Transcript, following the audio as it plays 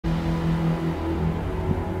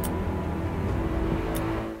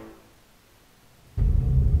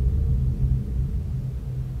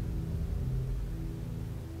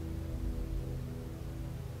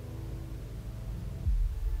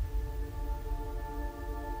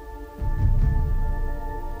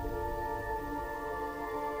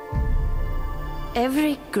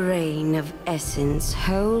Every grain of essence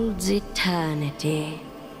holds eternity.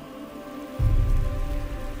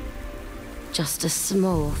 Just a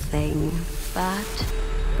small thing, but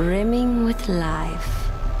brimming with life.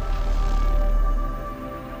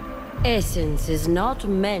 Essence is not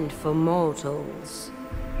meant for mortals.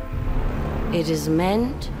 It is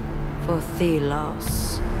meant for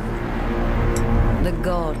Thelos, the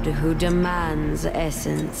god who demands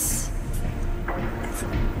essence.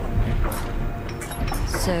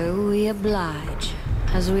 So we oblige,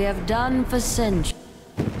 as we have done for centuries.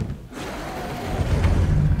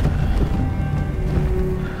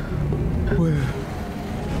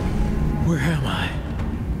 Where am I?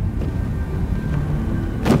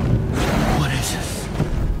 What is this?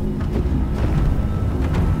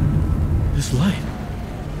 This light.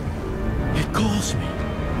 It calls me.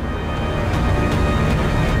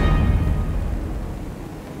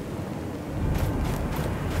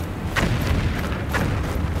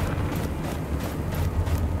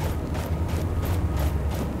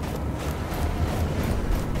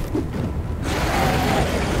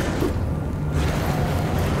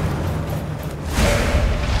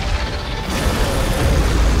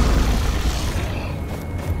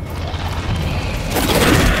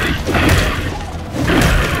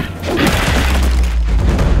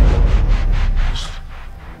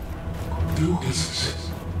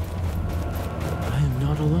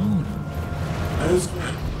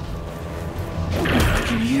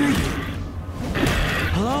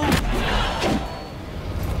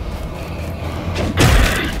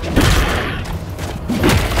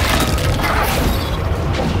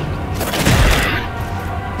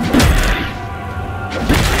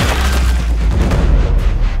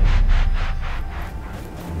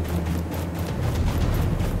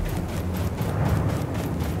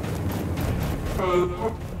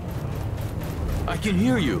 I can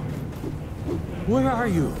hear you. Where are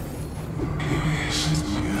you?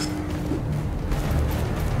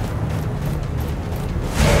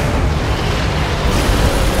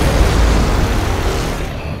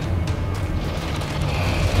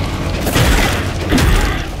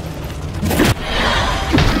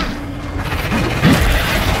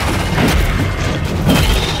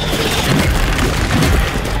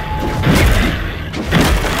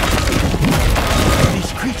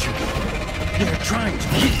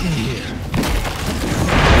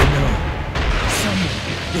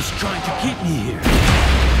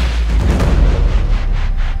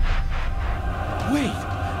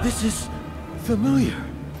 Familiar.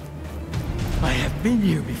 I have been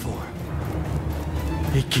here before.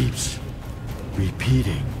 It keeps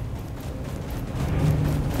repeating.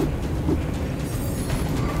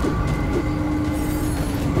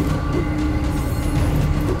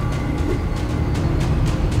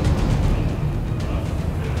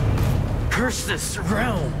 Curse this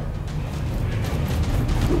realm!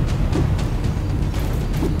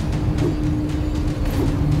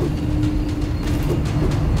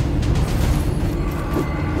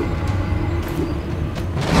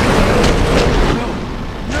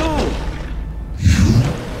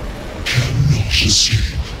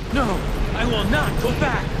 No, I will not go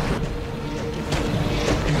back!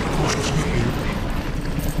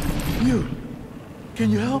 You,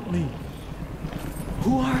 can you help me?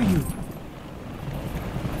 Who are you?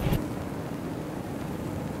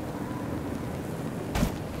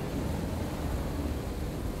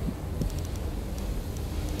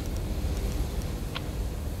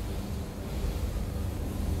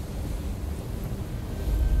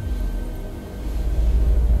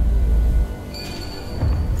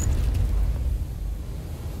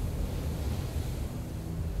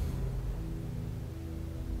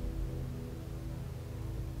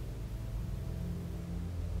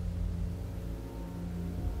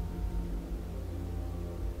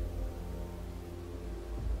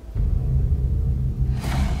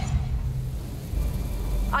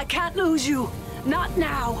 I can't lose you. Not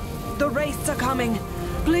now. The wraiths are coming.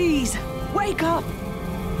 Please, wake up.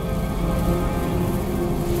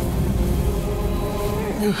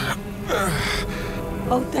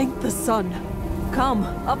 Oh, thank the sun. Come,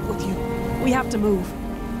 up with you. We have to move.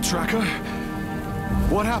 Tracker?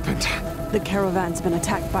 What happened? The caravan's been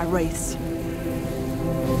attacked by wraiths.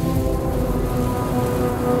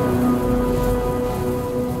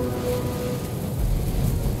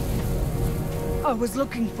 I was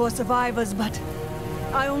looking for survivors, but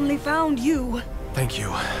I only found you. Thank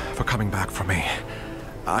you for coming back for me.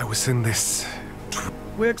 I was in this...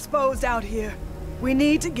 We're exposed out here. We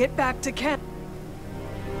need to get back to camp.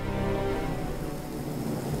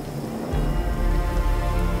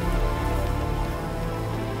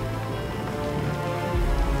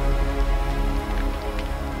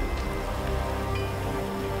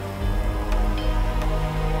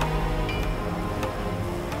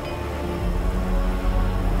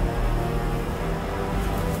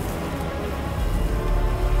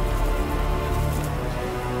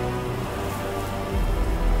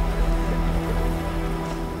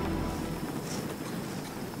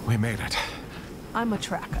 made it. I'm a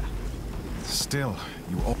tracker. Still,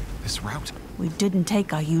 you all this route. We didn't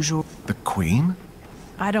take our usual... The Queen?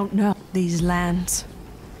 I don't know these lands.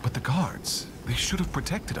 But the guards, they should have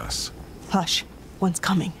protected us. Hush. One's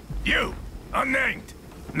coming. You! Unnamed!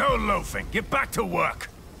 No loafing. Get back to work.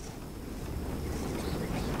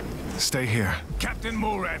 Stay here. Captain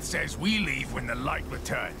Morad says we leave when the light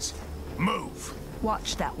returns. Move.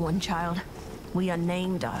 Watch that one, child. We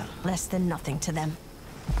unnamed are less than nothing to them.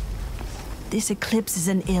 This eclipse is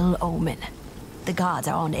an ill omen. The gods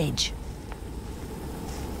are on edge.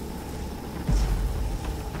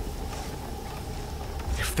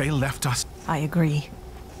 If they left us... I agree.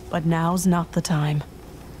 But now's not the time.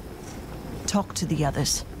 Talk to the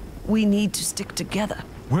others. We need to stick together.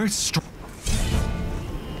 We're strong.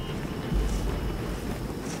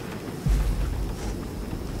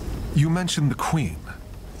 You mentioned the Queen.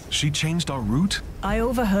 She changed our route? I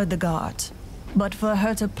overheard the guards. But for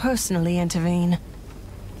her to personally intervene...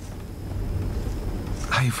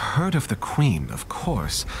 I've heard of the Queen, of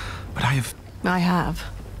course, but I have.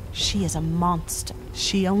 She is a monster.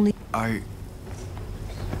 She only...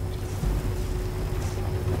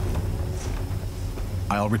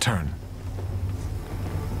 I'll return.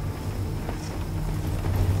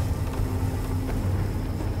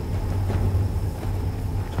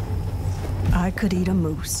 I could eat a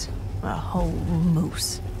moose. A whole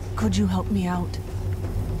moose. Could you help me out?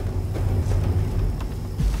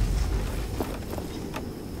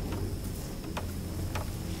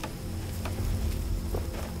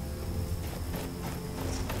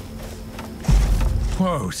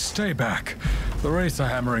 Whoa, stay back. The race are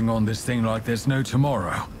hammering on this thing like there's no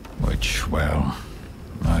tomorrow. Which, well,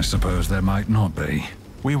 I suppose there might not be.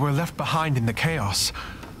 We were left behind in the chaos.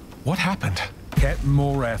 What happened? Captain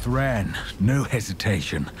Morath ran. No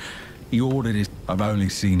hesitation. He ordered his... I've only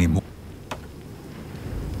seen him...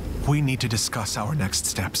 We need to discuss our next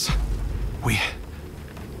steps.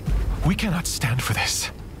 We cannot stand for this.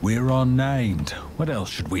 We're unnamed. What else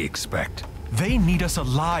should we expect? They need us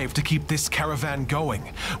alive to keep this caravan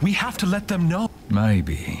going. We have to let them know.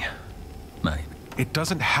 Maybe. It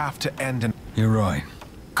doesn't have to end in... You're right.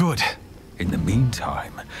 Good. In the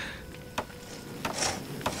meantime...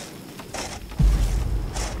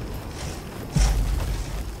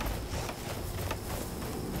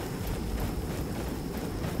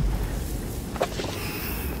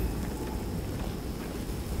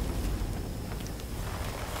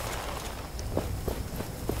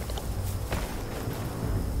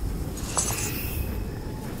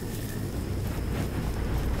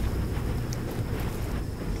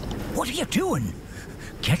 What are you doing?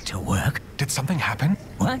 Get to work. Did something happen?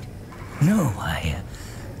 What? No,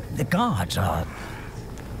 the guards are...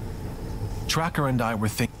 Tracker and I were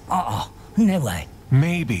thinking... Oh, no way.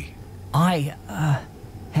 Maybe.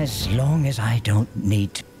 As long as I don't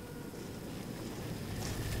need to...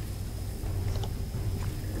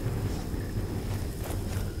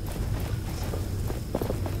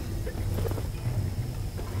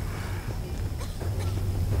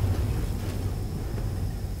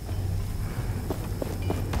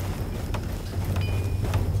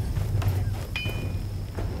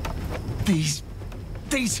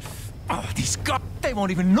 These guys, they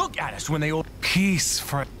won't even look at us when they all... Peace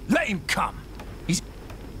for... Let him come. He's...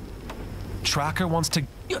 Tracker wants to...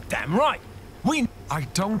 You're damn right. I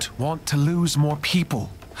don't want to lose more people.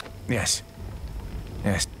 Yes.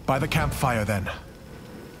 By the campfire, then.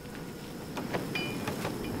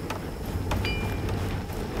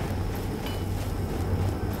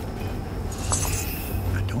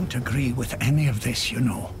 I don't agree with any of this, you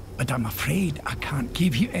know. But I'm afraid I can't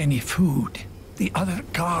give you any food. The other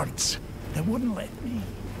guards, they wouldn't let me.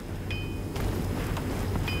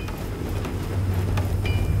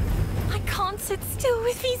 I can't sit still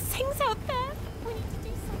with these things out there. We need to do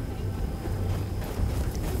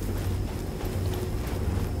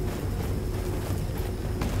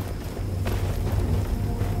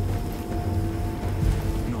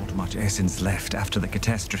something. Not much essence left after the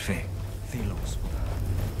catastrophe.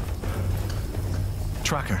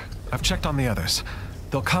 Tracker, I've checked on the others.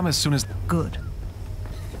 They'll come as soon as... Good.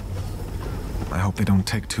 I hope they don't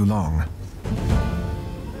take too long.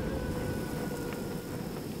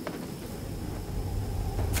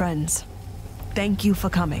 Friends, thank you for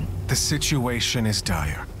coming. The situation is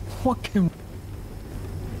dire. What can...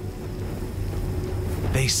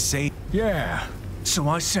 They say... Yeah. So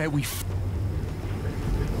I say we...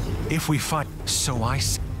 If we fight... So I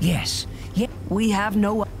say... Yes. Yeah. We have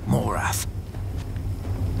no... Morath.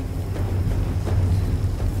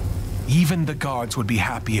 Even the guards would be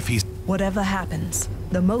happy if he's... Whatever happens,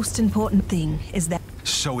 the most important thing is that...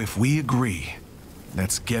 So if we agree,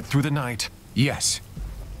 Let's get through the night. Yes.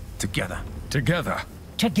 Together. Together.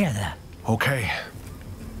 Together. Okay.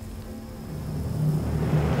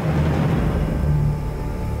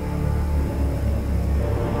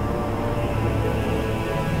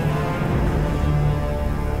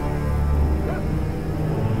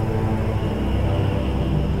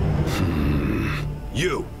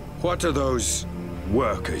 You! What are those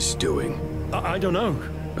workers doing? I don't know.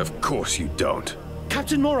 Of course you don't.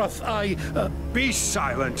 Captain Morath, Be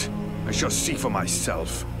silent! I shall see for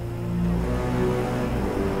myself.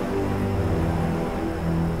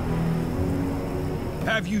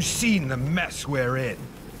 Have you seen the mess we're in?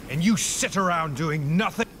 And you sit around doing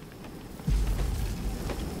nothing?